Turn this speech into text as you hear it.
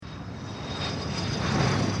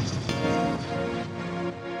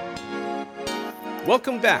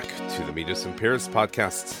Welcome back to the Meet Us in Paris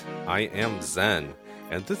podcast. I am Zen,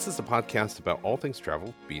 and this is a podcast about all things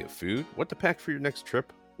travel, be it food, what to pack for your next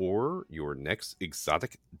trip, or your next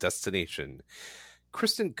exotic destination.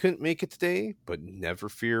 Kristen couldn't make it today, but never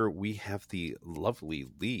fear, we have the lovely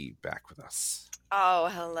Lee back with us. Oh,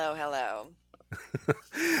 hello.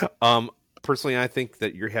 Personally, I think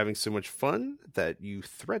that you're having so much fun that you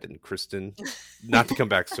threatened Kristen not to come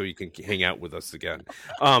back so you can hang out with us again.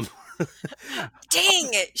 Dang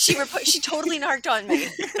it! She totally narked on me.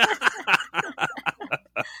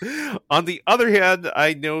 On the other hand,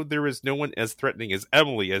 I know there is no one as threatening as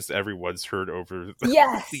Emily, as everyone's heard over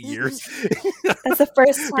the years. That's the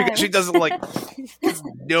first time. Because she doesn't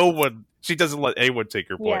she doesn't let anyone take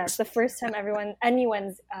her place. Yeah, it's the first time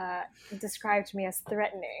anyone's described me as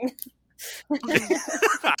threatening.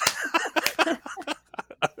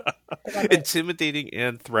 Intimidating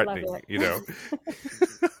and threatening, you know.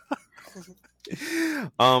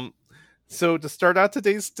 So to start out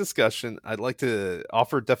today's discussion, I'd like to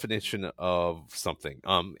offer a definition of something.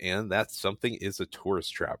 And that something is a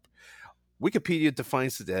tourist trap. Wikipedia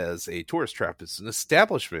defines it as a tourist trap. It's an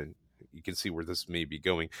establishment. You can see where this may be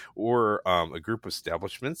going, or a group of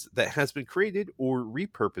establishments that has been created or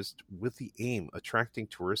repurposed with the aim of attracting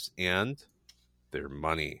tourists and their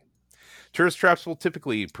money. Tourist traps will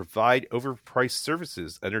typically provide overpriced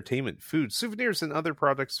services, entertainment, food, souvenirs, and other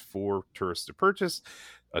products for tourists to purchase.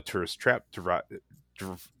 A tourist trap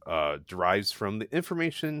derives from the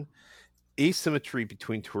information asymmetry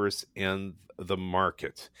between tourists and the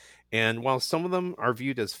market. And while some of them are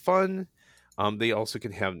viewed as fun, they also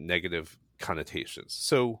can have negative connotations.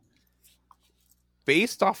 So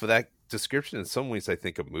based off of that description, in some ways, I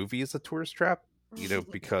think a movie is a tourist trap,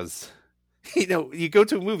 because, you go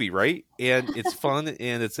to a movie, right? And it's fun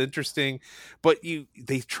and it's interesting, but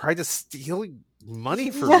they try to steal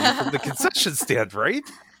money from you from the concession stand, right?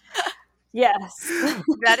 Yes.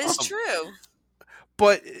 That is true.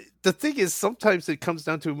 But the thing is, sometimes it comes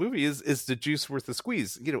down to a movie is the juice worth the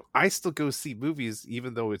squeeze? I still go see movies,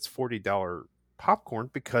 even though it's $40 popcorn,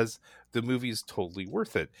 because the movie is totally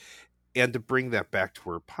worth it. And to bring that back to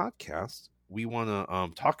our podcast, we want to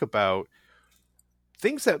talk about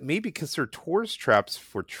things that may be considered tourist traps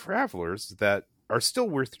for travelers that are still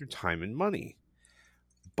worth your time and money.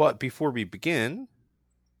 But before we begin,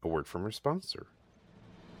 a word from our sponsor.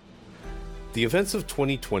 The events of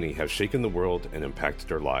 2020 have shaken the world and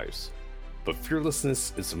impacted our lives, but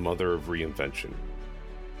fearlessness is the mother of reinvention.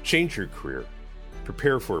 Change your career,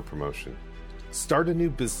 prepare for a promotion, start a new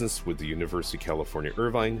business with the University of California,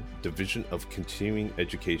 Irvine Division of Continuing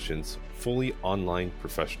Education's fully online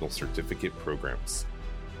professional certificate programs.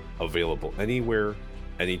 Available anywhere,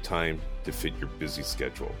 anytime to fit your busy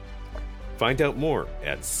schedule. Find out more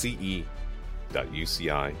at ce.uci.edu.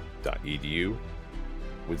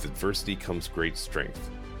 With adversity comes great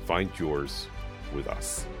strength. Find yours with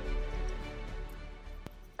us.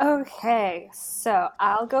 Okay, so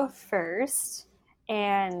I'll go first,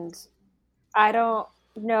 and I don't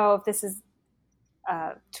know if this is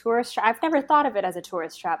a tourist trap. I've never thought of it as a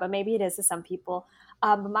tourist trap, but maybe it is to some people.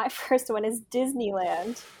 My first one is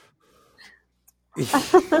Disneyland.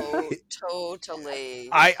 Totally.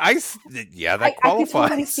 That qualifies. I could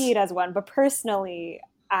totally see it as one, but personally,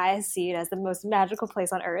 I see it as the most magical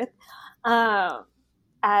place on earth.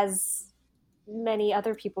 As many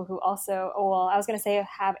other people who also, I was going to say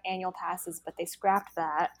have annual passes, but they scrapped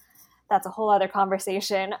that. That's a whole other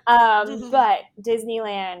conversation. But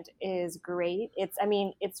Disneyland is great. It's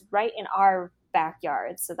right in our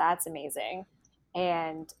backyard, so that's amazing.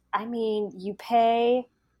 And you pay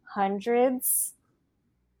hundreds.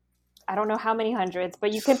 I don't know how many hundreds,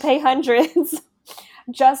 but you can pay hundreds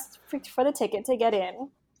just for the ticket to get in.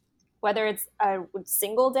 Whether it's a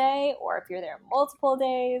single day or if you're there multiple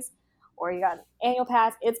days or you got an annual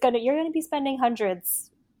pass, you're gonna be spending hundreds.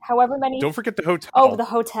 However many. Don't forget the hotel. Oh, the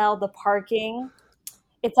hotel, the parking.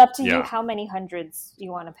 It's up to you how many hundreds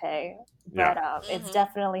you want to pay. But it's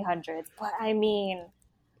definitely hundreds. But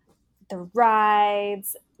the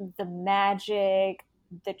rides, the magic,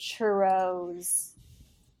 the churros.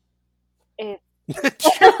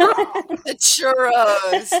 The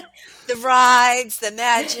churros, the rides, the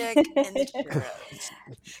magic, and the churros.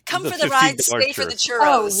 Come for the rides, stay for the churros.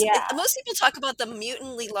 Oh, yeah. Most people talk about the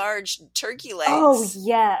mutantly large turkey legs. Oh,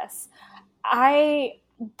 yes. I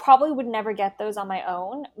probably would never get those on my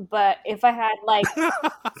own, but if I had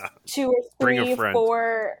 2 or 3,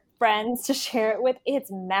 4 friends to share it with, it's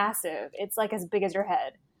massive. It's as big as your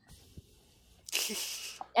head.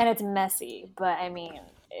 And it's messy, but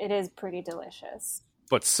it is pretty delicious.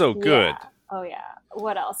 But so good. Yeah. Oh, yeah.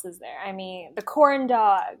 What else is there? The corn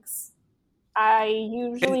dogs. I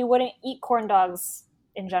usually wouldn't eat corn dogs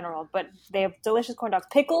in general, but they have delicious corn dogs.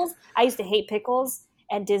 Pickles. I used to hate pickles,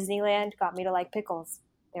 and Disneyland got me to like pickles.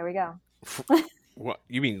 There we go. What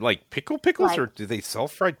you mean, like pickles, or do they sell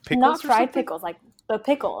fried pickles? Not fried pickles, like the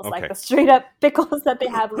pickles, like the straight up pickles that they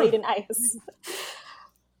have laid in ice.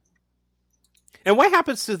 And what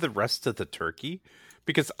happens to the rest of the turkey?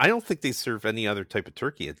 Because I don't think they serve any other type of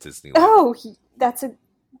turkey at Disneyland. Oh, I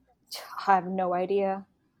have no idea.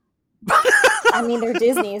 I mean, they're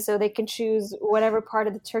Disney, so they can choose whatever part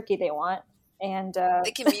of the turkey they want, and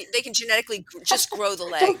they can genetically just grow the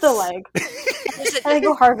legs. Just the leg. And they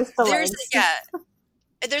go harvest the legs.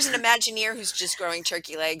 There's an Imagineer who's just growing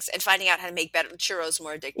turkey legs and finding out how to make better churros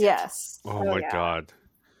more addictive. Yes. Oh my god.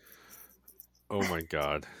 Oh my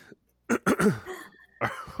god.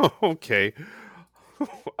 Okay.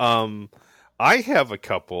 I have a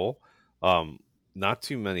couple. Not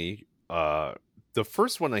too many. The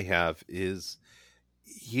first one I have is,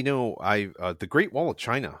 the Great Wall of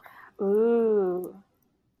China. Ooh,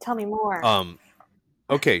 tell me more.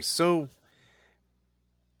 Okay, so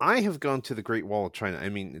I have gone to the Great Wall of China. I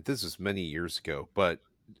mean, this was many years ago, but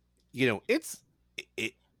it's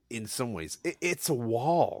in some ways it's a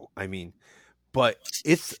wall. I mean, but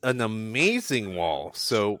it's an amazing wall.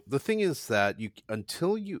 So the thing is that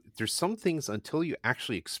there's some things until you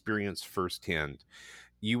actually experience firsthand,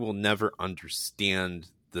 you will never understand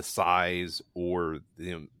the size or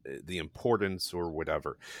the importance or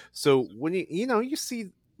whatever. So when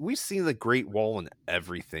we see the Great Wall in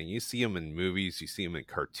everything. You see them in movies, you see them in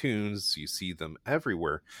cartoons, you see them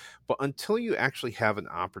everywhere. But until you actually have an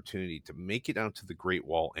opportunity to make it out to the Great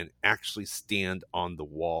Wall and actually stand on the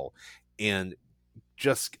wall and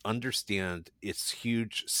just understand its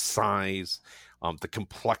huge size, the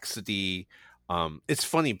complexity. It's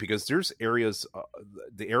funny because there's areas,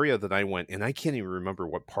 the area that I went, and I can't even remember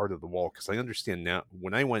what part of the wall, because I understand now,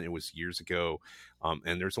 when I went, it was years ago,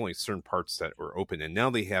 and there's only certain parts that were open, and now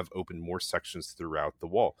they have opened more sections throughout the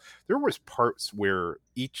wall. There was parts where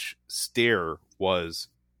each stair was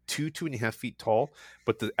 2.5 feet tall,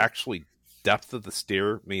 but the actually depth of the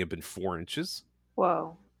stair may have been 4 inches.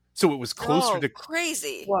 Whoa. So it was closer to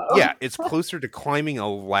crazy. Whoa. Yeah, it's closer to climbing a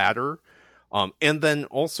ladder. And then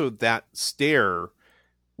also that stair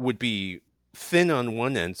would be thin on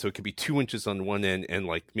one end, so it could be 2 inches on one end and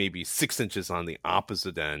like maybe 6 inches on the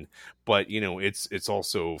opposite end. But it's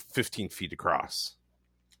also 15 feet across.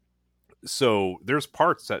 So there's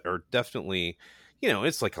parts that are definitely,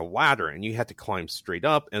 it's like a ladder, and you had to climb straight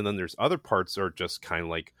up. And then there's other parts that are just kind of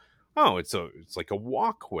like, it's like a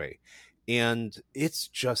walkway. And it's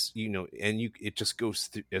just, it just goes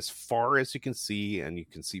through as far as you can see, and you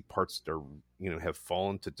can see parts that are, have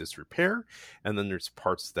fallen to disrepair. And then there's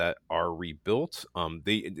parts that are rebuilt.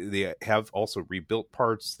 They have also rebuilt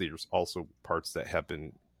parts. There's also parts that have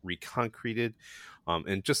been reconcreted.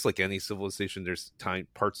 And just like any civilization, there's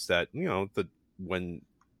parts that, when,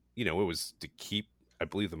 it was to keep, I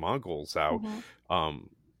believe, the Mongols out,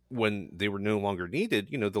 when they were no longer needed,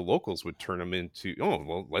 the locals would turn them into,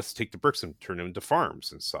 let's take the bricks and turn them into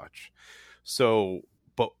farms and such. So,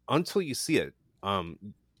 but until you see it,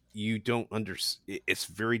 you don't understand. It's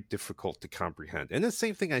very difficult to comprehend. And the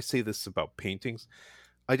same thing, I say this about paintings.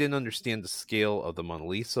 I didn't understand the scale of the Mona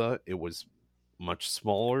Lisa. It was much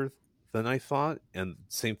smaller than I thought. And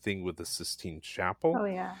same thing with the Sistine Chapel. Oh,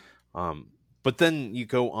 yeah. But then you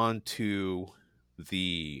go on to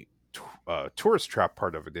the tourist trap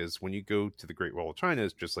part of it. Is when you go to the Great Wall of China,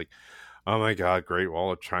 it's just like, oh my god, Great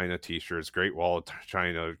Wall of China t-shirts, Great Wall of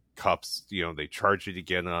China cups, they charge you to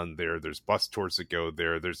get on there. There's bus tours that go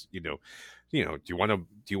there. There's do you want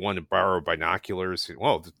to borrow binoculars?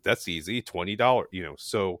 Well, that's easy, $20.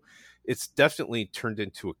 So it's definitely turned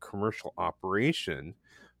into a commercial operation,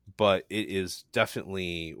 but it is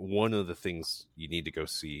definitely one of the things you need to go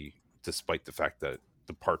see, despite the fact that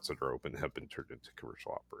the parts that are open have been turned into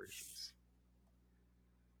commercial operations.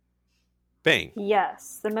 Bang.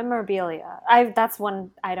 Yes, the memorabilia. That's one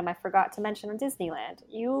item I forgot to mention on Disneyland.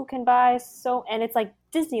 You can buy and it's like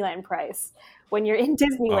Disneyland price. When you're in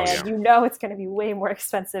Disneyland, it's going to be way more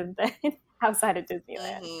expensive than outside of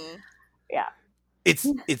Disneyland. Mm-hmm. Yeah.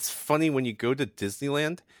 It's funny when you go to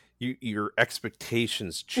Disneyland, your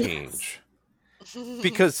expectations change. Yes.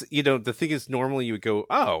 Because, the thing is, normally you would go,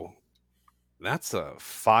 oh, that's a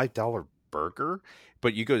 $5 burger,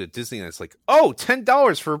 but you go to Disney and it's like, oh,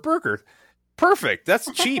 $10 for a burger. Perfect.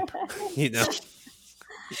 That's cheap.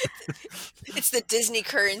 It's the Disney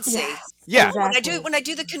currency. Yeah. Exactly. When I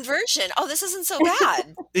do the conversion, this isn't so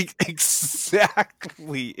bad.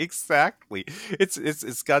 Exactly.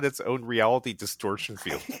 It's got its own reality distortion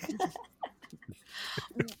field.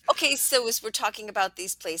 case, so as we're talking about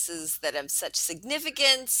these places that have such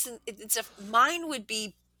significance, mine would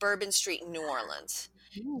be Bourbon Street in New Orleans.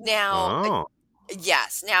 Now, Oh.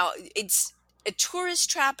 yes, now it's a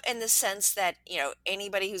tourist trap in the sense that,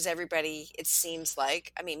 anybody who's everybody, it seems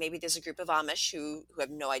like. I mean, maybe there's a group of Amish who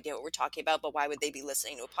have no idea what we're talking about, but why would they be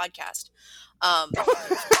listening to a podcast?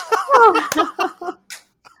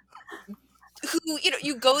 Who,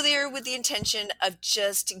 you go there with the intention of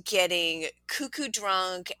just getting cuckoo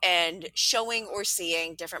drunk and showing or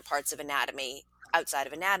seeing different parts of anatomy outside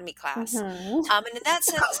of anatomy class. And in that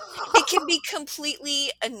sense, it can be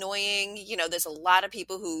completely annoying. There's a lot of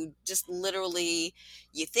people who just literally,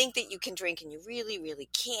 you think that you can drink and you really, really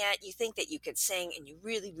can't. You think that you could sing and you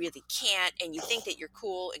really, really can't. And you think that you're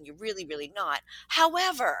cool and you're really, really not.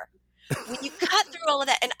 However, when you cut through all of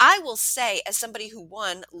that, and I will say, as somebody who,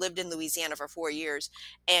 one, lived in Louisiana for 4 years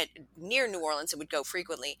and near New Orleans and would go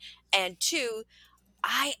frequently, and two,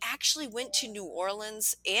 I actually went to New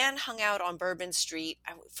Orleans and hung out on Bourbon Street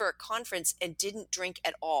for a conference and didn't drink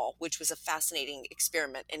at all, which was a fascinating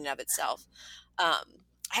experiment in and of itself. I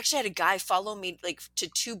actually had a guy follow me to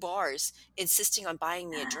 2 bars, insisting on buying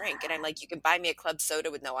me a drink, and I'm like, "You can buy me a club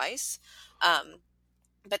soda with no ice."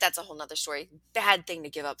 But that's a whole nother story. Bad thing to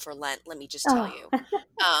give up for Lent, let me just tell you.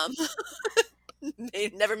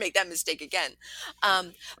 Never make that mistake again.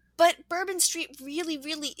 But Bourbon Street really,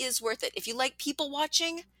 really is worth it. If you like people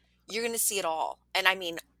watching, you're going to see it all. And I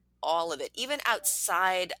mean all of it. Even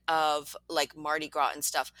outside of Mardi Gras and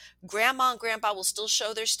stuff. Grandma and Grandpa will still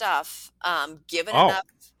show their stuff. Given enough.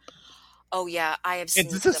 Oh, yeah. I have seen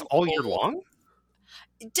And is this all year long?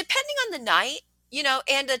 Depending on the night.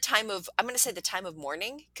 And the time of, I'm going to say the time of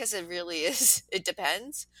morning, because it really is, it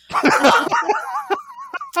depends.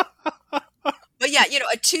 But yeah,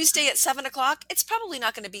 a Tuesday at 7:00, it's probably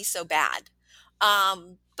not going to be so bad.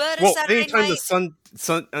 But a Saturday anytime night,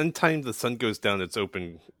 anytime the sun goes down, it's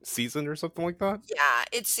open season or something like that. Yeah,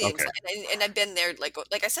 it seems. Okay. And I've been there, like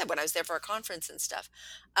I said, when I was there for a conference and stuff.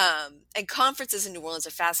 And conferences in New Orleans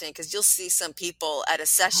are fascinating because you'll see some people at a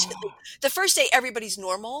session. The first day, everybody's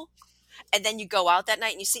normal. And then you go out that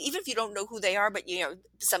night and you see, even if you don't know who they are, but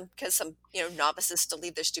some novices still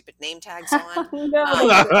leave their stupid name tags on.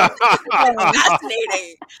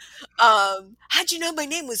 Fascinating. How'd you know my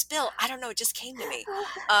name was Bill? I don't know. It just came to me.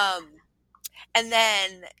 And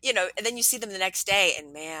then you see them the next day,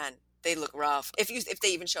 and man, they look rough if they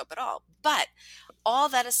even show up at all. But all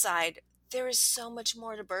that aside, there is so much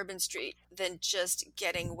more to Bourbon Street than just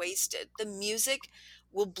getting wasted. The music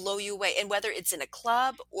will blow you away. And whether it's in a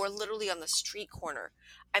club or literally on the street corner,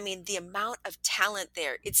 I mean, the amount of talent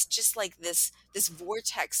there, it's just like this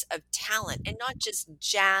vortex of talent, and not just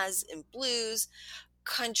jazz and blues,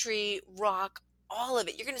 country, rock, all of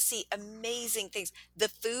it. You're going to see amazing things. The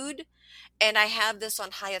food, and I have this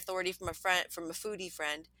on high authority from a foodie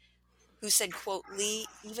friend who said, quote, "Lee,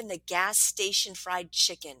 even the gas station fried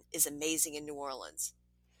chicken is amazing in New Orleans."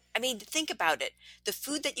 I mean, think about it. The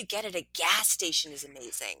food that you get at a gas station is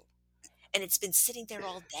amazing. And it's been sitting there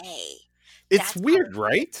all day. It's weird,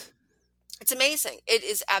 right? It's amazing. It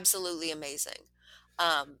is absolutely amazing.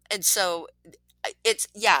 And so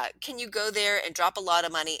can you go there and drop a lot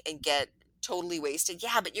of money and get totally wasted?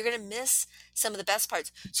 Yeah, but you're going to miss some of the best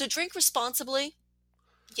parts. So drink responsibly.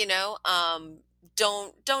 Don't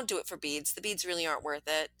do it for beads. The beads really aren't worth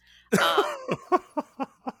it.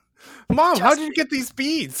 Mom, how did you get these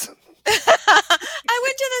beads? I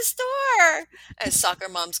went to the store. As soccer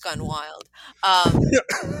mom's gone wild.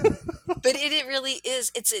 But it really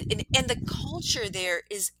is. And the culture there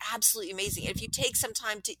is absolutely amazing. And if you take some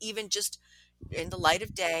time to even just in the light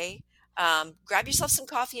of day, grab yourself some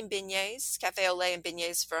coffee and beignets, cafe au lait and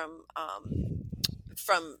beignets from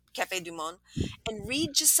Café du Monde, and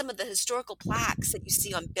read just some of the historical plaques that you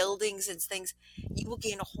see on buildings and things, you will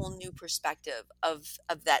gain a whole new perspective of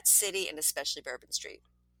that city, and especially Bourbon Street.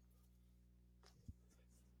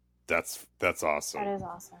 That's awesome. That is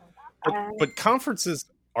awesome. But conferences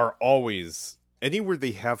are always, anywhere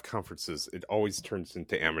they have conferences, it always turns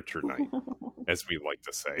into amateur night, as we like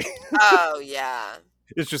to say. Oh, yeah.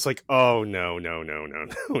 It's just like, oh, no.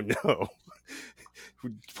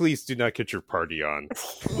 Please do not get your party on.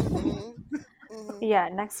 Yeah,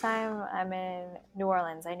 next time I'm in New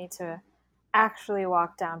Orleans, I need to actually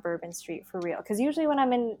walk down Bourbon Street for real. Because usually when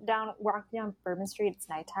I'm walking down Bourbon Street, it's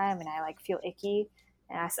nighttime and I feel icky,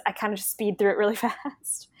 and I kind of just speed through it really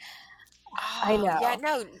fast. Oh, I know. Yeah,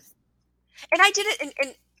 no. And I did it.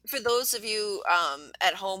 And for those of you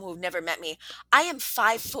at home who've never met me, I am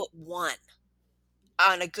 5'1"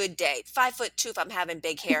 on a good day. 5'2" if I'm having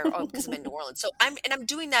big hair, because I'm in New Orleans. So I'm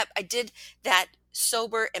doing that. I did that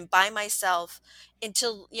sober and by myself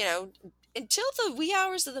until the wee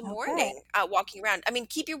hours of the morning, walking around. I mean,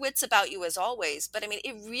 keep your wits about you as always, but I mean,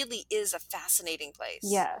 it really is a fascinating place.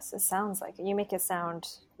 Yes, it sounds like it. You make it sound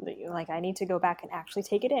like I need to go back and actually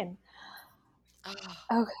take it in.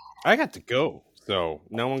 Okay. I got to go, so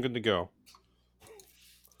now I'm good to go.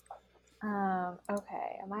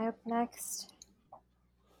 Okay, am I up next?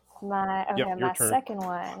 My second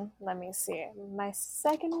one. Let me see. My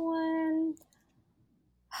second one,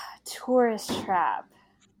 tourist trap.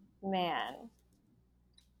 Man,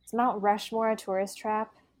 is Mount Rushmore a tourist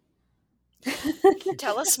trap?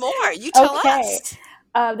 Tell us more. You tell us.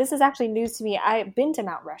 This is actually news to me. I've been to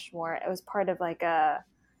Mount Rushmore. It was part of like a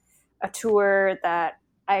tour that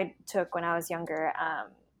I took when I was younger.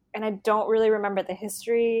 And I don't really remember the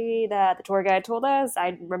history that the tour guide told us.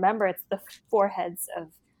 I remember it's the foreheads of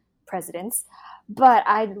presidents. But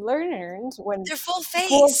I learned when... Their full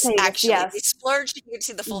face, actually. Yes. They splurged to get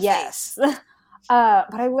to the full face.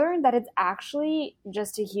 But I learned that it's actually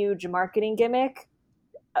just a huge marketing gimmick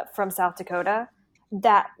from South Dakota.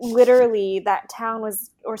 That literally that town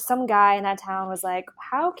was, or some guy in that town was like,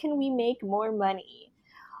 how can we make more money?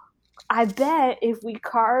 I bet if we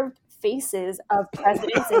carved faces of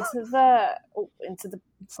presidents into the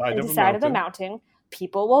side of the mountain,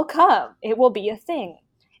 people will come. It will be a thing.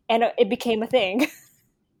 And it became a thing.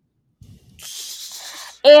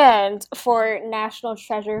 And for National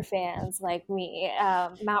Treasure fans like me,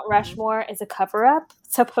 Mount Rushmore is a cover-up,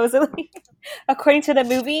 supposedly, according to the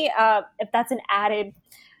movie. If that's an added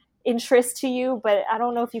interest to you, but I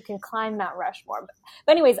don't know if you can climb Mount Rushmore.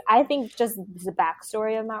 But anyways, I think just the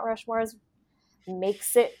backstory of Mount Rushmore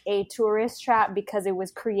makes it a tourist trap because it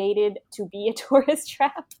was created to be a tourist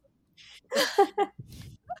trap.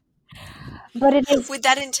 But it is with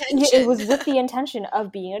that intention. It was with the intention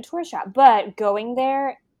of being a tourist trap. But going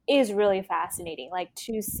there is really fascinating. Like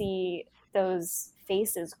to see those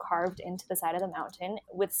faces carved into the side of the mountain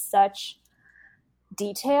with such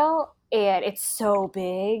detail, and it's so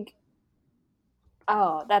big.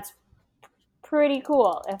 Oh, that's pretty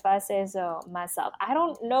cool, if I say so myself. I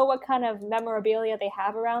don't know what kind of memorabilia they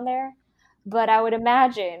have around there, but I would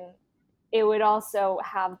imagine it would also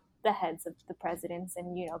have the heads of the presidents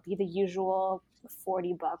and, be the usual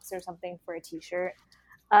 $40 or something for a t-shirt.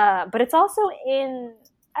 But it's also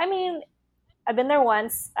I've been there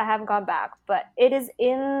once. I haven't gone back, but it is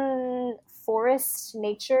in forest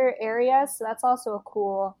nature area. So that's also a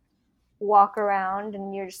cool walk around,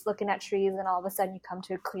 and you're just looking at trees, and all of a sudden you come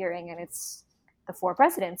to a clearing and it's the 4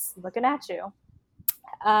 presidents looking at you.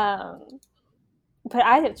 But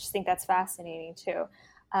I just think that's fascinating too.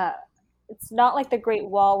 It's not like the Great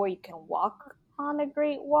Wall where you can walk on the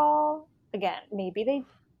Great Wall. Again, maybe they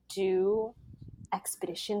do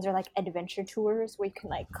expeditions or like adventure tours where you can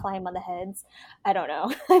like climb on the heads. I don't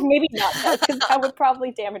know. Maybe not, because that would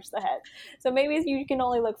probably damage the head. So maybe you can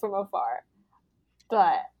only look from afar.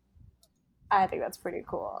 But I think that's pretty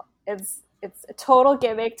cool. It's a total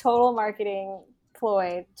gimmick, total marketing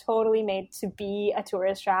ploy, totally made to be a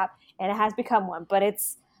tourist trap, and it has become one. But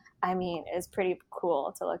it's pretty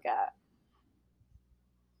cool to look at.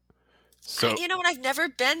 So I've never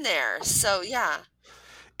been there, so yeah.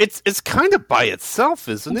 It's kind of by itself,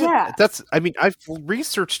 isn't it? Yeah. I've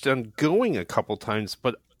researched on going a couple times,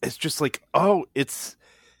 but it's just like, it's,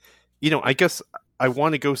 I guess I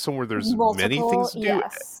want to go somewhere there's many things to do.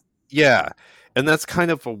 Yes. Yeah. And that's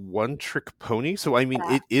kind of a one-trick pony. So,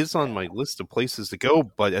 it is on my list of places to go,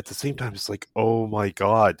 but at the same time, it's like, oh my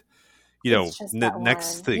God.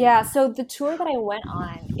 Next thing. Yeah, so the tour that I went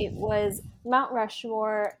on, it was Mount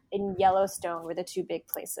Rushmore and Yellowstone were the 2 big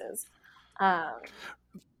places.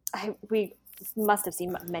 We must have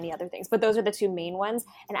seen many other things, but those are the 2 main ones.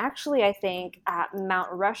 And actually, I think at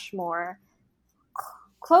Mount Rushmore,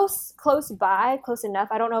 close by, close enough.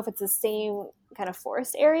 I don't know if it's the same kind of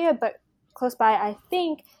forest area, but close by, I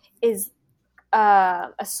think, is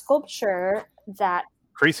a sculpture that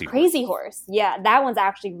Crazy Horse. Yeah, that one's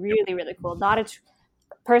actually really, really cool.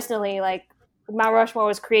 Personally, like, Mount Rushmore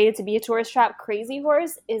was created to be a tourist trap. Crazy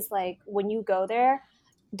Horse is like, when you go there,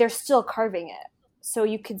 they're still carving it. So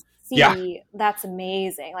you could see That's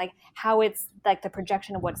amazing. Like how it's like the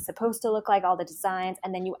projection of what it's supposed to look like, all the designs,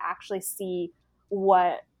 and then you actually see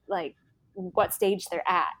what stage they're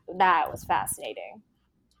at. That was fascinating.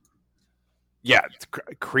 Yeah,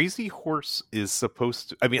 Crazy Horse is supposed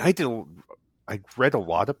to... I read a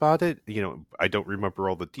lot about it. I don't remember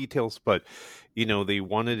all the details, but, they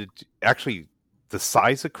wanted it actually the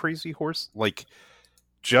size of Crazy Horse, like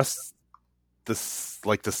just the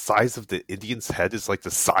size of the Indian's head is like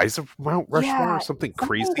the size of Mount Rushmore or something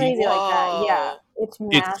crazy. Crazy like that. Yeah, it's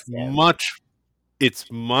massive. It's much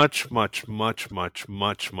it's much, much, much, much,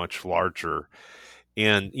 much, much larger.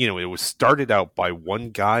 And, you know, it was started out by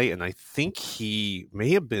one guy, and I think he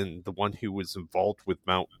may have been the one who was involved with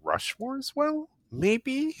Mount Rushmore as well.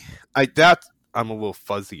 Maybe. I'm a little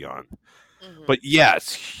fuzzy on. Mm-hmm. But yeah,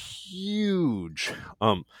 it's huge.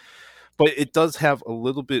 But it does have a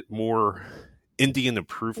little bit more Indian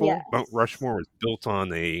approval. Yes. Mount Rushmore was built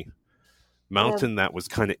on a mountain that was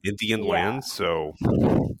kind of Indian land, so...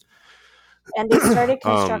 And they started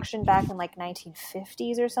construction back in like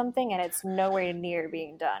 1950s or something, and it's nowhere near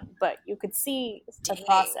being done. But you could see the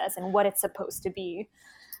process and what it's supposed to be.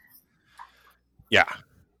 Yeah.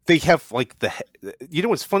 They have like you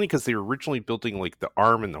know, it's funny because they were originally building like the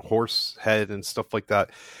arm and the horse head and stuff like that.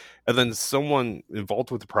 And then someone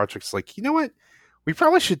involved with the project's like, you know what? We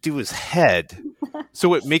probably should do his head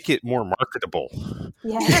so it make it more marketable.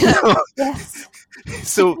 Yeah. Yes.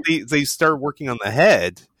 So they start working on the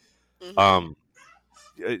head.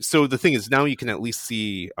 So the thing is, now you can at least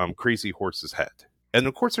see Crazy Horse's head, and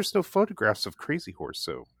of course, there's no photographs of Crazy Horse,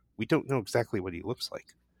 so we don't know exactly what he looks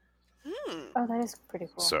like. Oh, that is pretty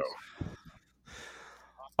cool. So,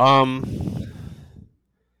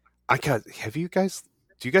 do you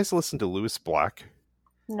guys listen to Lewis Black?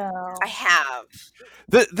 No, I have.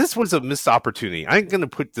 This was a missed opportunity. I'm going to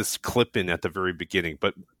put this clip in at the very beginning,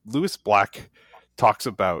 but Lewis Black talks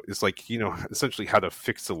about is like, you know, essentially how to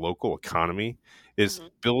fix the local economy is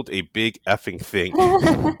build a big effing thing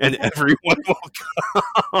and everyone will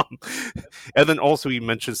come. And then also he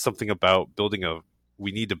mentions something about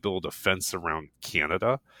we need to build a fence around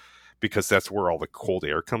Canada because that's where all the cold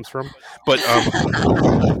air comes from. But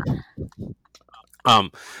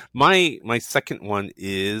my second one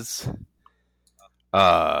is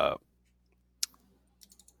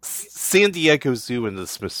San Diego Zoo and the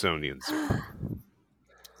Smithsonian Zoo.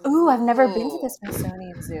 Ooh, I've never been to the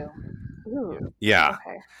Smithsonian Zoo. Ooh. Yeah.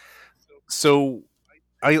 Okay. So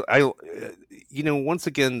I you know, once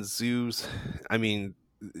again, zoos, I mean,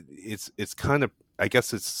 it's kind of, I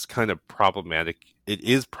guess it's kind of problematic. It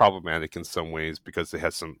is problematic in some ways because it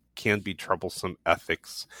has can be troublesome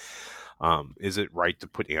ethics. Is it right to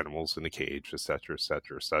put animals in a cage, et cetera, et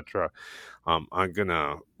cetera, et cetera? I'm going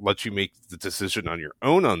to let you make the decision on your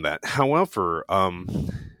own on that. However,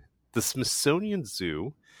 the Smithsonian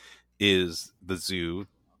Zoo is the zoo.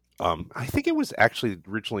 I think it was actually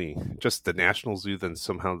originally just the National Zoo, then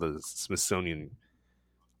somehow the Smithsonian,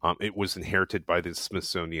 it was inherited by the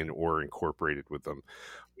Smithsonian or incorporated with them.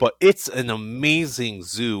 But it's an amazing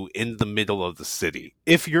zoo in the middle of the city.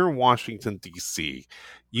 If you're in Washington, D.C.,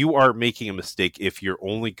 you are making a mistake if you're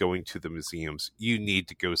only going to the museums. You need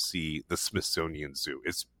to go see the Smithsonian Zoo.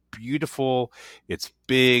 It's beautiful, it's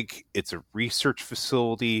big, it's a research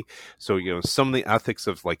facility. So, you know, some of the ethics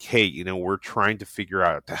of like, hey, you know, we're trying to figure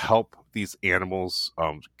out to help these animals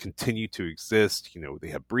continue to exist. You know, they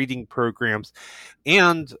have breeding programs,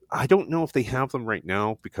 and I don't know if they have them right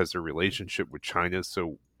now because their relationship with China is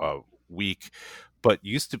so weak, but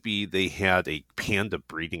used to be they had a panda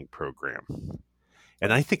breeding program.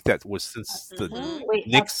 And I think that was since the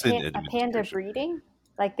Nixon administration. A panda breeding?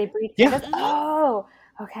 Like they breed pandas? Yeah. Oh,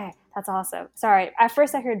 okay. That's awesome. Sorry. At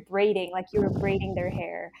first I heard braiding, like you were braiding their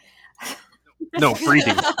hair. No,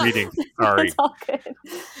 breeding. Sorry. It's all good.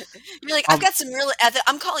 You're like, I've got some real ethics.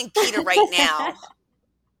 I'm calling PETA right now.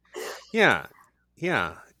 Yeah.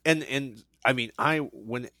 And I mean,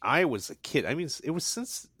 when I was a kid, I mean, it was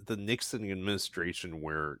since the Nixon administration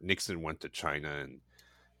where Nixon went to China and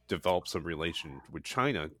developed some relation with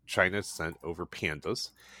China. China sent over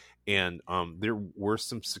pandas, and there were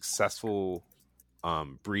some successful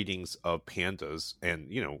breedings of pandas,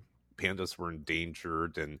 and you know, pandas were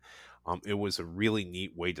endangered, and it was a really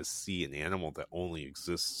neat way to see an animal that only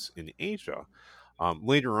exists in Asia.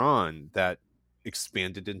 Later on, that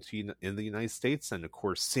expanded into in the United States, and of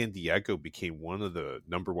course, San Diego became one of the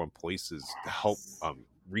number one places to help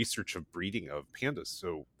research of breeding of pandas.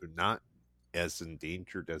 So they're not as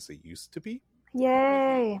endangered as they used to be.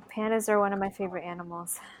 Yay! Pandas are one of my favorite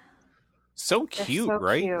animals. So cute, so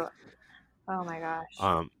right? Cute. Oh my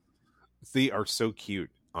gosh. They are so cute.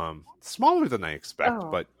 Smaller than I expect,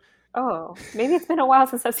 but maybe it's been a while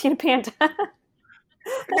since I've seen a panda.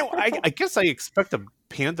 No, I guess I expect a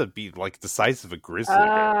panda to be like the size of a grizzly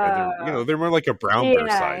bear. They're more like a brown bear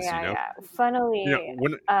size. Yeah. Funnily, they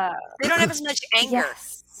don't have as much anger.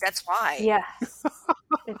 Yes. That's why. Yes,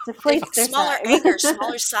 it deflates their smaller size. anger,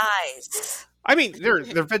 smaller size. I mean, they're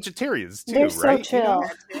vegetarians too, they're right? So chill.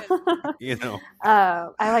 You know.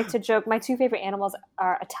 I like to joke. My two favorite animals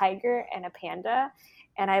are a tiger and a panda.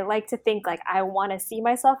 And I like to think like I want to see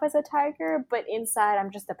myself as a tiger, but inside I'm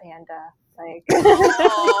just a panda. Like,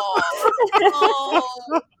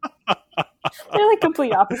 like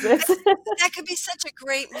complete opposites. That could be such a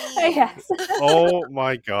great meme. Yes. Oh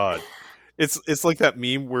my god. It's like that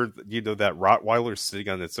meme where, you know, that Rottweiler sitting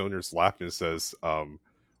on its owner's lap and it says,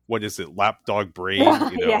 what is it, lapdog brain, you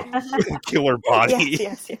know, Yeah. killer body.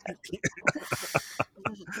 Yes.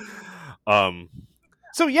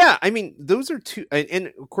 So yeah, I mean, those are two,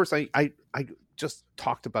 and of course I just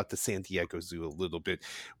talked about the San Diego Zoo a little bit.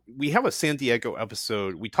 We have a San Diego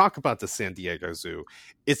episode. We talk about the San Diego Zoo.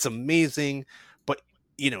 It's amazing, but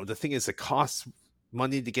you know, the thing is, it costs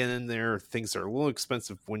money to get in there. Things are a little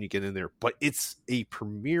expensive when you get in there, but it's a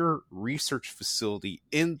premier research facility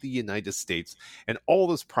in the United States, and all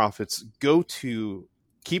those profits go to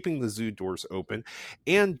keeping the zoo doors open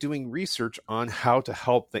and doing research on how to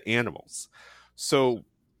help the animals. So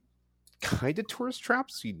kind of tourist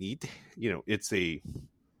traps you need, you know, it's a,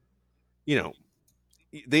 you know,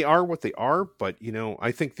 they are what they are, but you know,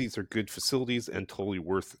 I think these are good facilities and totally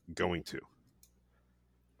worth going to.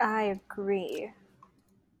 I agree.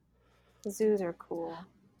 Zoos are cool,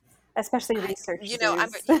 especially research You know,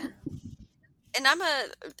 zoos. I'm a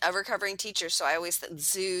recovering teacher, so I always think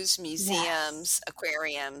zoos, museums,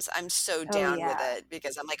 aquariums. I'm so down with it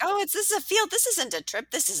because I'm like, oh, this is a field. This isn't a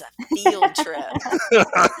trip. This is a field trip.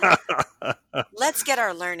 Let's get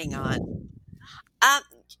our learning on.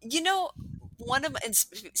 You know, and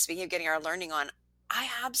speaking of getting our learning on, I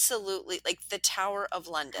absolutely like the Tower of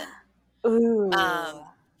London. Ooh.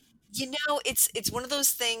 You know, it's one of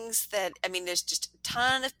those things that, I mean, there's just a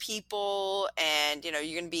ton of people, and you know,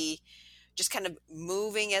 you're going to be just kind of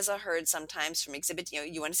moving as a herd sometimes from exhibit. You know,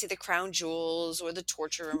 you want to see the crown jewels or the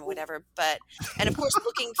torture room or whatever, and of course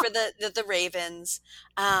looking for the ravens.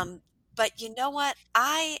 But you know what?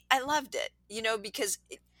 I loved it, you know, because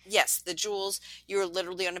yes, the jewels, you're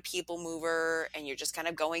literally on a people mover and you're just kind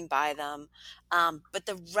of going by them. But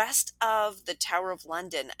the rest of the Tower of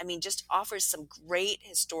London, I mean, just offers some great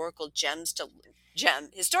historical gems,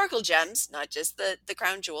 not just the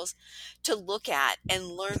crown jewels, to look at and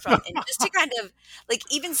learn from, and just to kind of like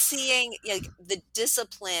even seeing, you know, the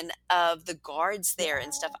discipline of the guards there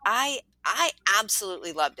and stuff. I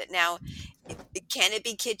absolutely loved it. Now, can it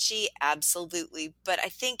be kitschy? Absolutely, but I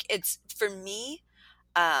think it's, for me,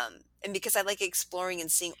 and because I like exploring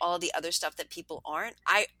and seeing all the other stuff that people aren't,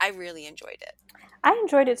 I really enjoyed it. I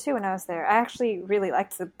enjoyed it too when I was there. I actually really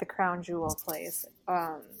liked the crown jewel place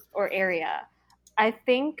or area. I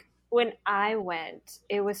think when I went,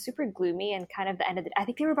 it was super gloomy and kind of the end of the, I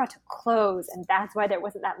think they were about to close, and that's why there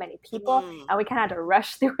wasn't that many people, and we kind of had to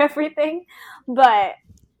rush through everything. But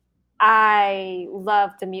I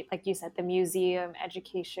loved like you said, the museum,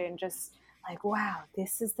 education, just like, wow,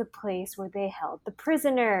 this is the place where they held the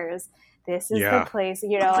prisoners. This is the place,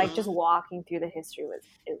 you know, like just walking through the history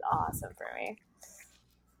is awesome for me.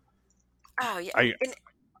 Oh yeah.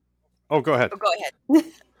 Go ahead. Oh, go ahead.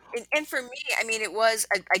 And for me, I mean, it was,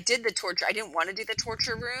 I did the torture. I didn't want to do the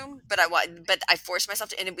torture room, but I forced myself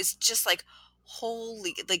to, and it was just like,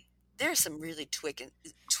 holy, like there's some really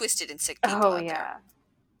twisted and sick people out there.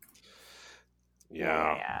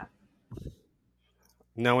 Yeah.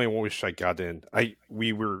 Now I wish I got in.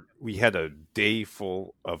 We had a day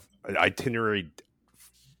full of itinerary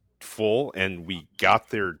full, and we got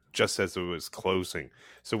there just as it was closing,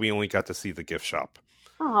 so we only got to see the gift shop.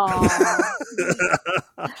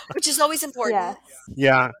 Which is always important. Yes.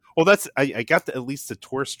 Yeah. Well, that's I got at least the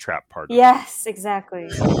tourist trap part. Yes, exactly.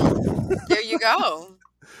 There you go.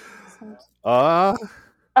 Oh,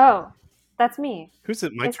 that's me. Who's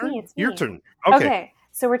it? My turn? It's Your me. turn. Okay.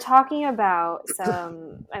 So we're talking about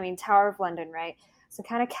some, I mean, Tower of London, right? So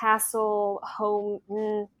kind of castle, home,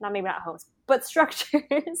 maybe not homes, but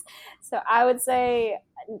structures. So I would say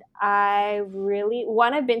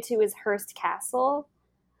one I've been to is Hearst Castle.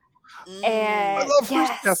 And I love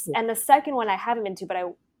Hearst Castle. And the second one I haven't been to, but I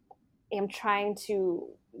am trying to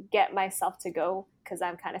get myself to go because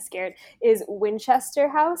I'm kind of scared, is Winchester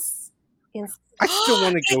House. I still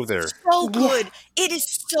want to go there. So good. Yeah. It is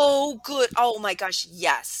so good. Oh my gosh.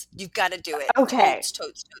 Yes. You've got to do it. Okay.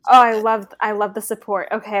 Totes. Oh, I love the support.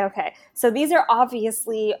 Okay. So these are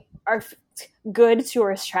obviously good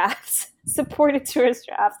tourist traps, supported tourist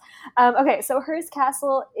traps. Okay. So Hearst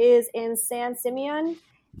Castle is in San Simeon,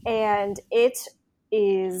 and it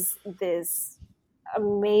is this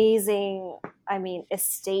amazing, I mean,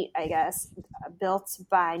 estate, I guess, built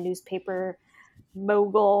by newspaper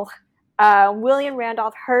mogul William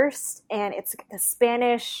Randolph Hearst, and it's the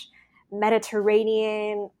Spanish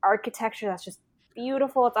Mediterranean architecture that's just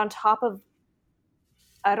beautiful. It's on top of,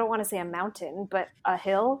 I don't want to say a mountain, but a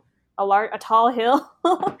hill, a tall hill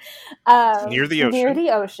near the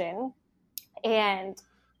ocean. And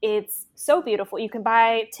it's so beautiful. You can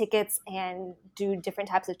buy tickets and do different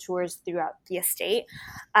types of tours throughout the estate,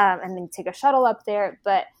 and then take a shuttle up there.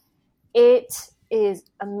 But it is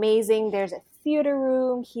amazing. There's a theater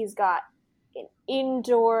room. He's got an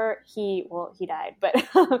indoor. He died, but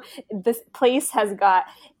this place has got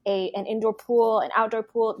an indoor pool, an outdoor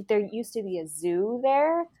pool. There used to be a zoo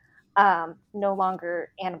there. No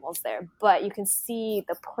longer animals there, but you can see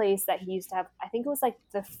the place that he used to have. I think it was like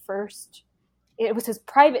it was his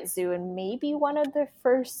private zoo and maybe one of the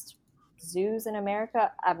first zoos in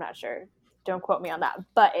America. I'm not sure. Don't quote me on that,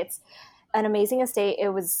 but it's an amazing estate. It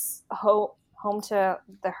was home to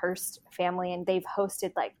the Hearst family, and they've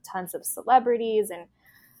hosted like tons of celebrities and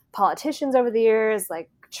politicians over the years, like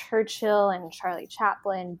Churchill and Charlie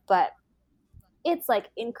Chaplin. But it's like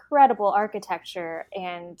incredible architecture,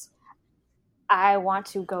 and I want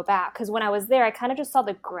to go back because when I was there, I kind of just saw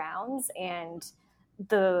the grounds and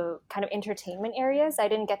the kind of entertainment areas. I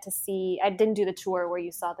didn't do the tour where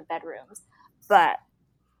you saw the bedrooms, but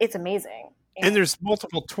it's amazing. And there's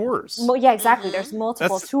multiple tours. Yeah, exactly. There's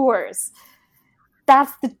multiple tours.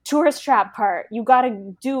 That's the tourist trap part. You got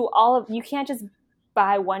to do you can't just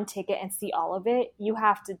buy one ticket and see all of it. You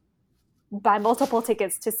have to buy multiple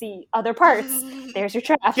tickets to see other parts. There's your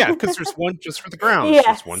trap. Yeah, because there's one just for the grounds. Yes.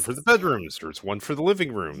 There's one for the bedrooms. There's one for the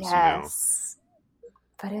living rooms. Yes.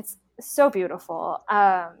 But it's so beautiful.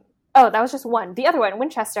 That was just one. The other one,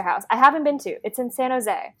 Winchester House, I haven't been to. It's in San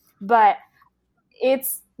Jose. But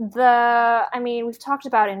it's we've talked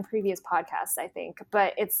about it in previous podcasts, I think.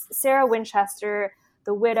 But it's Sarah Winchester,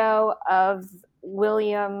 the widow of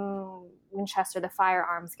William Winchester, the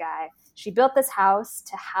firearms guy. She built this house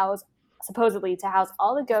supposedly to house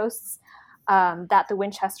all the ghosts that the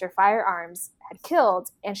Winchester firearms had killed.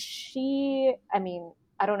 And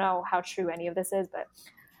I don't know how true any of this is, but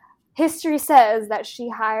history says that she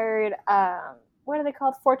hired, what are they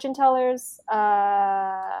called? Fortune tellers?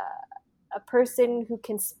 A person who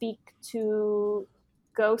can speak to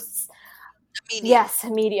ghosts. Yes, a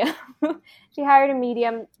medium. She hired a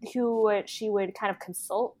medium who she would kind of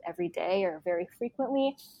consult every day or very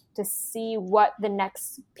frequently to see what the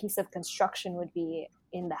next piece of construction would be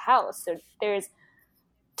in the house. So there's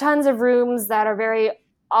tons of rooms that are very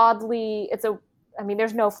oddly,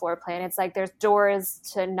 there's no floor plan. It's like there's doors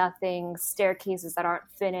to nothing, staircases that aren't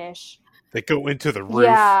finished. They go into the roof,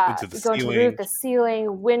 into the ceiling. Into the roof, the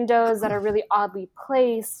ceiling, windows that are really oddly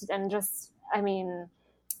placed, and just,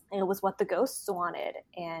 it was what the ghosts wanted,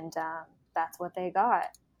 and that's what they got.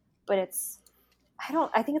 But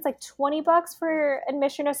I think it's like $20 for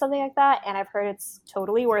admission or something like that, and I've heard it's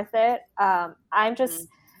totally worth it. I'm just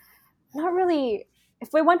not really,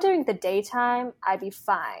 if we went during the daytime, I'd be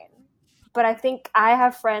fine. But I think I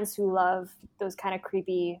have friends who love those kind of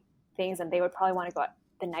creepy things, and they would probably want to go at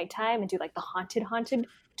the nighttime and do like the haunted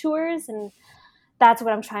tours, and that's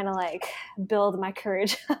what I'm trying to build my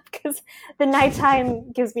courage up, because the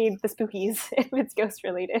nighttime gives me the spookies if it's ghost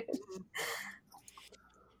related.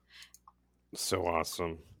 So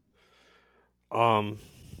awesome. Wow,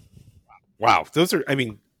 those are,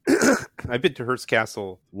 I've been to Hearst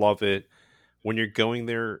Castle, love it. When you're going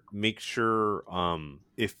there, make sure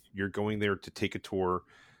if you're going there to take a tour,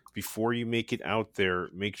 before you make it out there,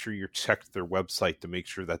 make sure you check their website to make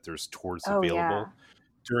sure that there's tours available. Yeah.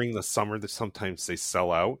 During the summer, sometimes they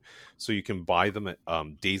sell out, so you can buy them at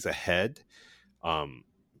days ahead,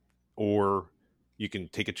 or you can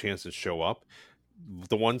take a chance and show up.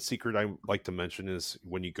 The one secret I like to mention is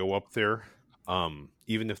when you go up there,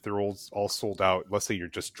 even if they're all sold out, let's say you're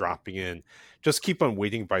just dropping in, just keep on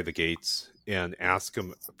waiting by the gates and ask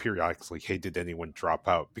them periodically, hey, did anyone drop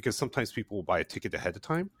out? Because sometimes people will buy a ticket ahead of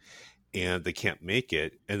time and they can't make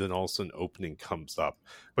it, and then all of a sudden opening comes up,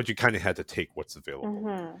 but you kind of had to take what's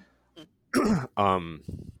available. Mm-hmm.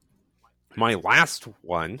 My last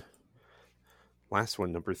one,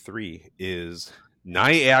 number 3, is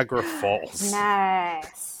Niagara Falls.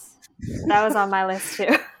 Nice. That was on my list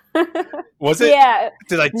too. Was it? Yeah.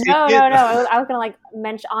 Did I take it? No. I was gonna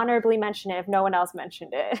honorably mention it if no one else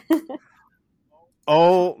mentioned it.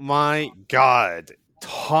 Oh my God.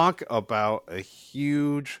 Talk about a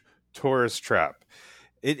huge tourist trap.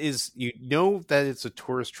 It is, that it's a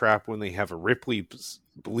tourist trap when they have a Ripley's,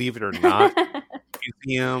 believe it or not,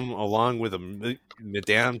 museum along with a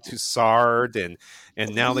Madame Tussauds,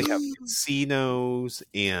 and now they have casinos,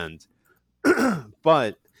 and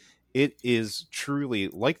but it is truly,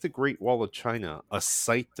 like the Great Wall of China, a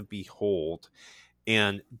sight to behold,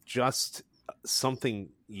 and just something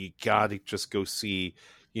you gotta just go see.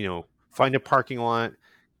 Find a parking lot,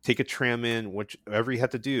 take a tram in, whatever you have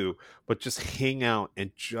to do, but just hang out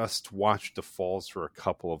and just watch the falls for a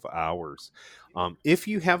couple of hours. If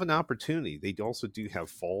you have an opportunity, they also do have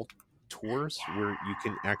fall tours where you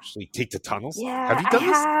can actually take the tunnels. Yeah, have you done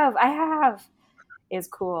this? I have. It's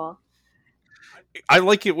cool. I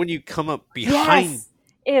like it when you come up behind. Yes,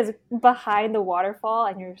 it is behind the waterfall,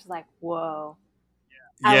 and you're just like, whoa.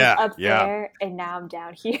 Yeah, I was up there, and now I'm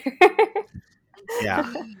down here.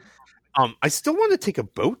 Yeah. I still want to take a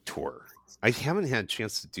boat tour. I haven't had a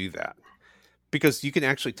chance to do that because you can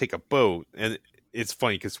actually take a boat, and it's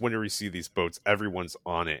funny because whenever you see these boats, everyone's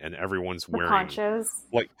on it and everyone's wearing ponchos,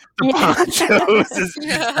 like the ponchos,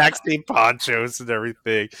 exact same ponchos and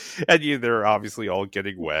everything, and they're obviously all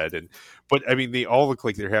getting wet, but I mean they all look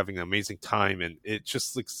like they're having an amazing time, and it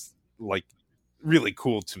just looks like really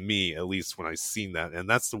cool to me, at least when I've seen that. And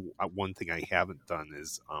that's the one thing I haven't done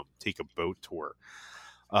is take a boat tour.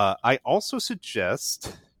 I also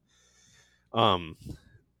suggest the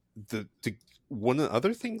one of the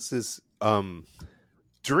other things is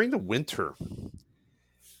during the winter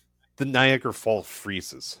the Niagara Falls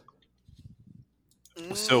freezes.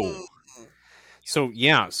 So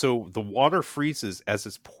the water freezes as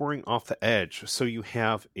it's pouring off the edge, so you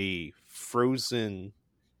have a frozen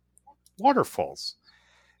waterfalls.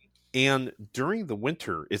 And during the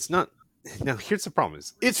winter, it's not. Now, here's the problem: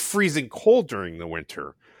 it's freezing cold during the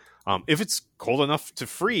winter. If it's cold enough to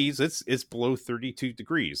freeze, it's below 32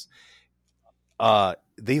 degrees.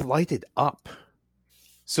 They light it up,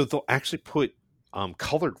 so they'll actually put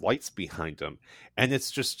colored lights behind them, and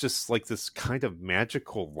it's just like this kind of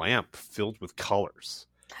magical lamp filled with colors.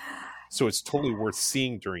 So it's totally worth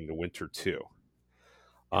seeing during the winter too.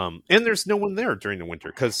 And there's no one there during the winter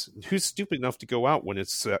because who's stupid enough to go out when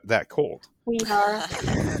it's that cold? We are.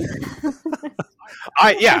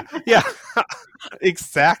 Yeah,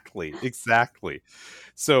 exactly.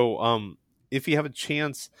 So, if you have a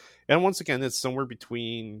chance, and once again, it's somewhere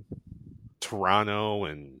between Toronto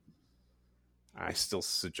and I still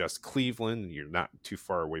suggest Cleveland. You're not too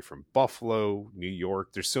far away from Buffalo, New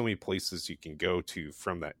York. There's so many places you can go to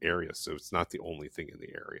from that area. So it's not the only thing in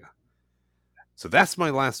the area. So that's my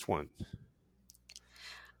last one.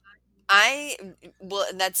 And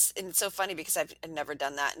it's so funny because I've never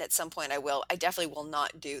done that, and at some point I will. I definitely will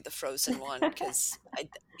not do the frozen one because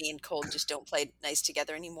me and cold just don't play nice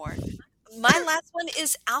together anymore. My last one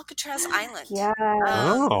is Alcatraz Island. Yeah.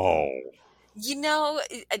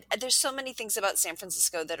 There's so many things about San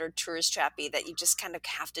Francisco that are tourist trappy that you just kind of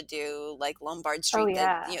have to do, like Lombard Street,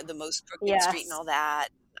 the most crooked street and all that.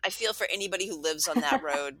 I feel for anybody who lives on that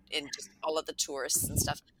road and just all of the tourists and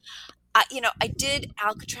stuff. I did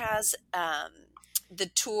Alcatraz, the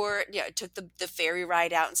tour, I took the ferry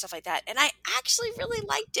ride out and stuff like that. And I actually really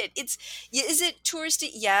liked it. Is it touristy?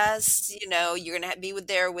 Yes. You're going to be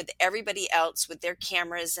there with everybody else with their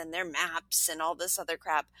cameras and their maps and all this other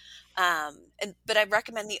crap. But I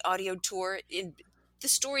recommend the audio tour. The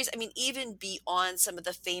stories, even beyond some of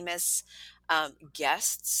the famous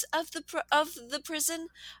guests of the prison,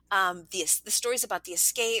 the stories about the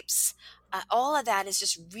escapes, all of that is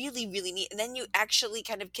just really, really neat. And then you actually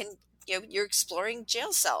kind of can, you're exploring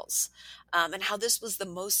jail cells, and how this was the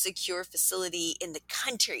most secure facility in the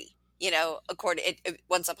country,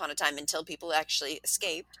 once upon a time until people actually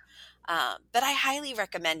escaped. But I highly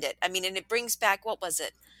recommend it. And it brings back, what was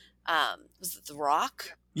it? Was it The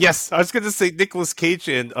Rock? Yes, I was going to say Nicolas Cage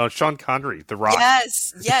and Sean Connery, The Rock.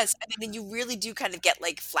 Yes. And you really do kind of get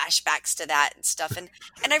like flashbacks to that and stuff. And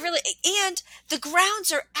the grounds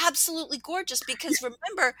are absolutely gorgeous because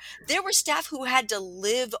remember, there were staff who had to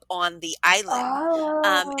live on the island.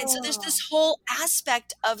 And so there's this whole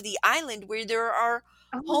aspect of the island where there are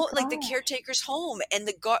like the caretaker's home and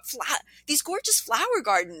these gorgeous flower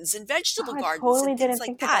gardens and vegetable gardens and things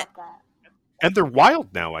like that. And they're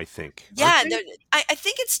wild now, I think. Yeah, I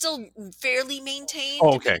think it's still fairly maintained.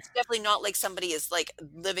 Oh, okay. It's definitely not like somebody is like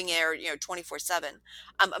living there, 24/7.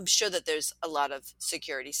 I'm sure that there's a lot of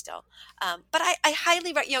security still. But I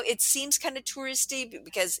highly, it seems kind of touristy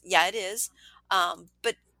because it is.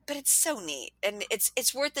 But it's so neat and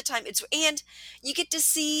it's worth the time. And you get to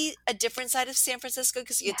see a different side of San Francisco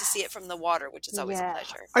because you get to see it from the water, which is always a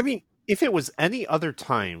pleasure. If it was any other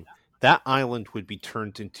time, that island would be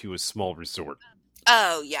turned into a small resort.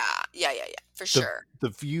 Oh, yeah, for sure. The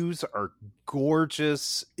views are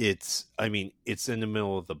gorgeous. It's in the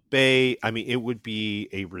middle of the bay. It would be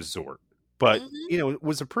a resort, but it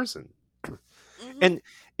was a prison. Mm-hmm.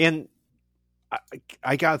 And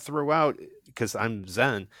I got to throw out, because I'm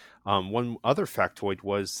Zen, one other factoid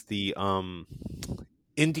was the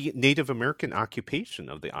Native American occupation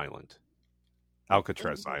of the island.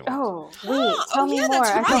 Alcatraz Island. Oh, wait, tell me more.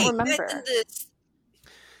 I don't remember.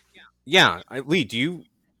 Yeah, Lee, do you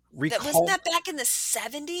recall? Wasn't that back in the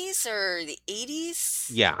 70s or the 80s?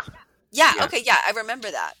 Yeah. Yeah, okay, yeah, I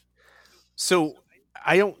remember that. So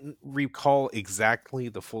I don't recall exactly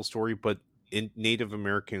the full story, but Native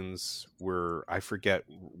Americans were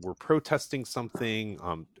protesting something,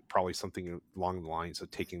 probably something along the lines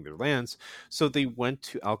of taking their lands. So they went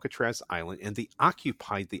to Alcatraz Island and they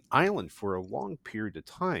occupied the island for a long period of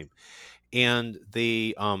time. And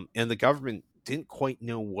the government didn't quite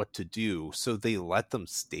know what to do. So they let them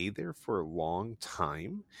stay there for a long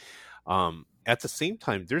time. At the same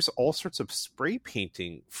time, there's all sorts of spray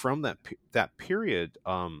painting from that period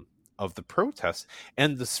of the protests,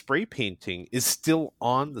 and the spray painting is still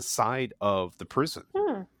on the side of the prison.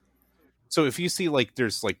 So if you see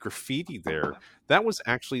there's graffiti there, that was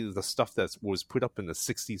actually the stuff that was put up in the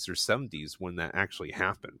 60s or 70s when that actually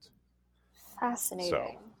happened. Fascinating.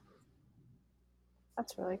 So.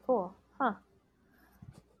 That's really cool. Huh.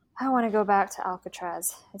 I want to go back to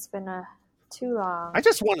Alcatraz. It's been too long. I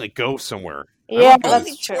just want to go somewhere. Yeah,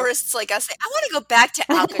 that's true. Tourists like us say, I want to go back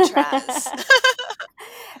to Alcatraz.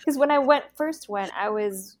 Because when I first went, I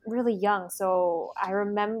was really young. So I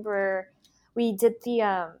remember we did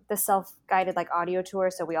the self-guided audio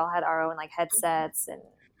tour. So we all had our own headsets, and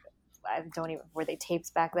I don't even, were they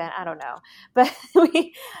tapes back then? I don't know. But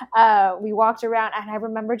we walked around, and I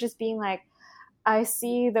remember just being like, I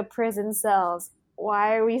see the prison cells.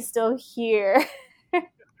 Why are we still here?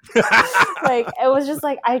 It was just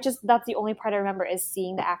that's the only part I remember is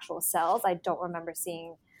seeing the actual cells. I don't remember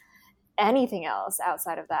seeing anything else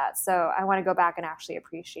outside of that. So I want to go back and actually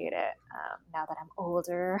appreciate it now that I'm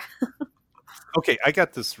older. Okay, I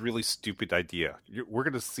got this really stupid idea. We're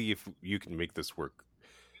going to see if you can make this work.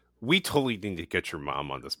 We totally need to get your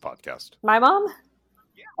mom on this podcast. My mom?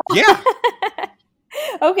 Yeah.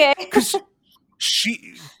 Okay. Because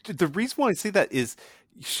the reason why I say that is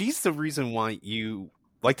she's the reason why you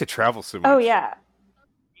like to travel so much. Oh, yeah.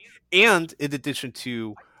 And in addition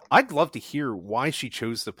to, I'd love to hear why she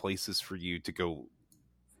chose the places for you to go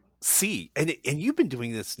see. And you've been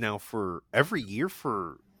doing this now for every year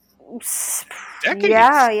for decades.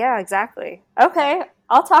 Yeah, exactly. Okay,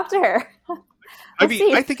 I'll talk to her. I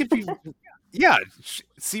think if you,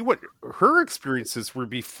 see what her experiences were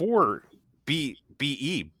before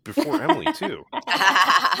BE, before Emily too.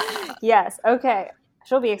 Yes, okay.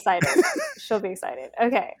 She'll be excited.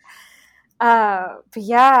 Okay. But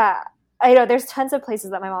yeah, I know there's tons of places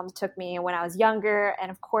that my mom took me when I was younger. And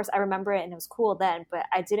of course I remember it and it was cool then, but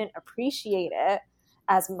I didn't appreciate it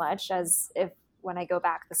as much as when I go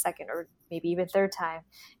back the second or maybe even third time.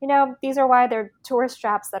 These are why they're tourist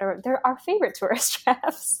traps they're our favorite tourist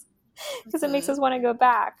traps because it makes us want to go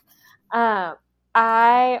back.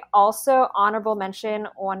 I also honorable mention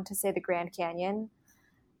wanted to say the Grand Canyon.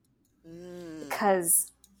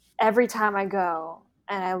 Because every time I go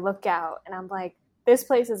and I look out and I'm like, this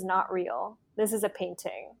place is not real. This is a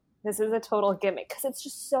painting. This is a total gimmick. Because it's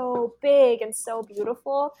just so big and so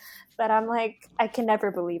beautiful that I'm like, I can never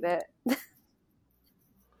believe it.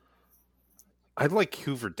 I like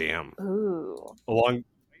Hoover Dam. Ooh.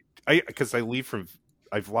 Because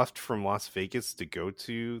I've left from Las Vegas to go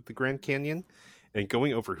to the Grand Canyon, and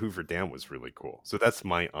going over Hoover Dam was really cool. So that's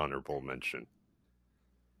my honorable mention.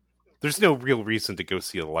 There's no real reason to go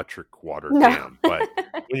see Electric Water Dam, but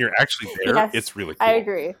when you're actually there, it's really cool. I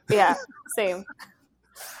agree. Yeah, same.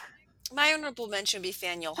 My honorable mention would be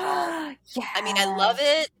Faneuil Hall. Yeah. I mean, I love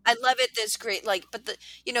it. There's great, but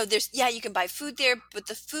you can buy food there, but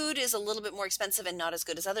the food is a little bit more expensive and not as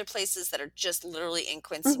good as other places that are just literally in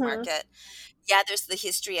Quincy Market. Yeah, there's the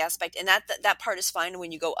history aspect, and that part is fine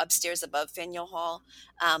when you go upstairs above Faneuil Hall.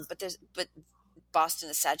 But Boston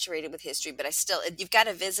is saturated with history, but you've got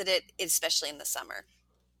to visit it, especially in the summer.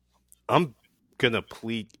 I'm gonna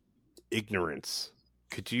plead ignorance.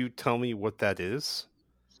 Could you tell me what that is?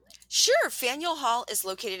 Sure. Faneuil Hall is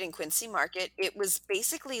located in Quincy Market. It was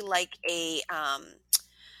basically like a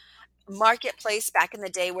marketplace back in the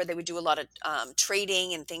day where they would do a lot of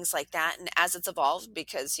trading and things like that. And as it's evolved,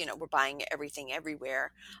 because we're buying everything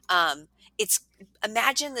everywhere,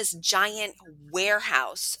 imagine this giant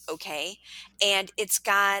warehouse, okay, and it's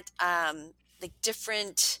got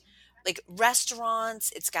different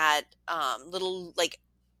restaurants. It's got little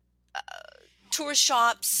tourist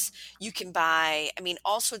shops. You can buy,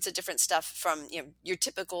 all sorts of different stuff from your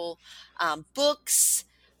typical books,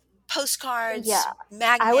 postcards,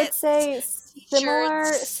 magnets. I would say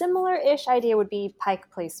similar-ish idea would be Pike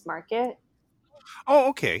Place Market. Oh,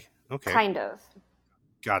 okay. Kind of.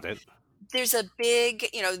 Got it. there's a big,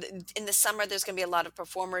 in the summer, there's going to be a lot of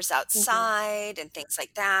performers outside and things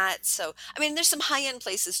like that. So, I mean, there's some high-end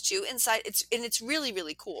places too inside. It's really,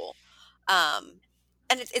 really cool.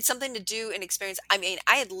 And it's something to do and experience. I mean,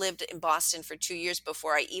 I had lived in Boston for 2 years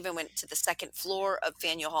before I even went to the second floor of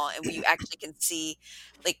Faneuil Hall, and where you actually can see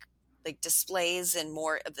like displays and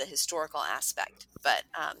more of the historical aspect. But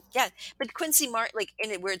but Quincy Mart, like in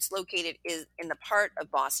it where it's located, is in the part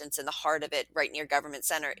of Boston. It's in the heart of it, right near Government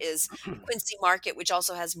Center, is Quincy Market, which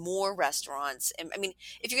also has more restaurants. And I mean,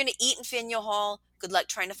 if you're going to eat in Faneuil Hall, good luck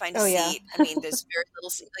trying to find a seat. I mean, there's very little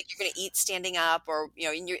seat. Like, you're going to eat standing up, or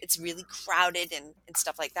it's really crowded and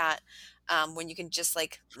stuff like that. When you can just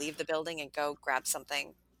like leave the building and go grab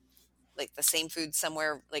something, like the same food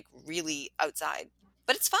somewhere like really outside.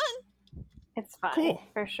 But it's fun. It's fun,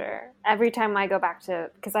 for sure. Every time I go back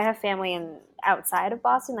because I have family outside of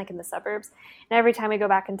Boston, like in the suburbs, and every time we go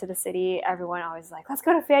back into the city, everyone always is like, let's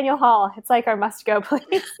go to Faneuil Hall. It's like our must-go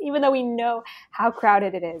place, even though we know how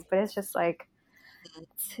crowded it is. But it's just like,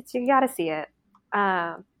 you got to see it.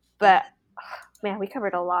 But, man, we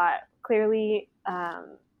covered a lot. Clearly,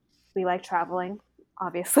 we like traveling,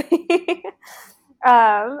 obviously.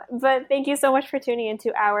 But thank you so much for tuning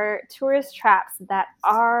into our tourist traps that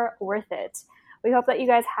are worth it. We hope that you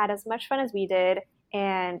guys had as much fun as we did,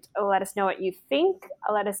 and let us know what you think.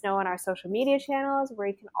 Let us know on our social media channels, where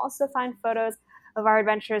you can also find photos of our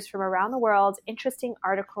adventures from around the world, interesting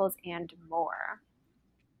articles, and more.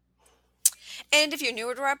 And if you're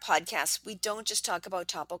newer to our podcast, we don't just talk about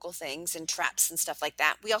topical things and traps and stuff like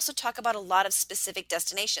that. We also talk about a lot of specific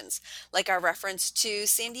destinations, like our reference to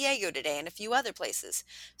San Diego today and a few other places.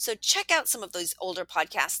 So check out some of those older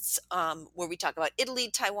podcasts where we talk about Italy,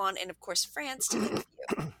 Taiwan, and of course France to name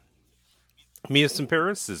a few. Mias in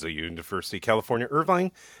Paris is a University of California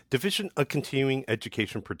Irvine Division of Continuing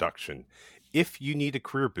Education production. If you need a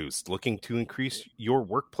career boost, looking to increase your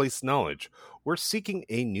workplace knowledge, or seeking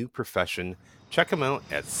a new profession, check them out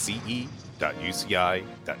at ce.uci.edu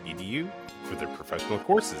for their professional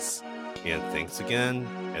courses. And thanks again,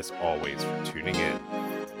 as always, for tuning in.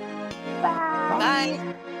 Bye.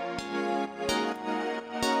 Bye.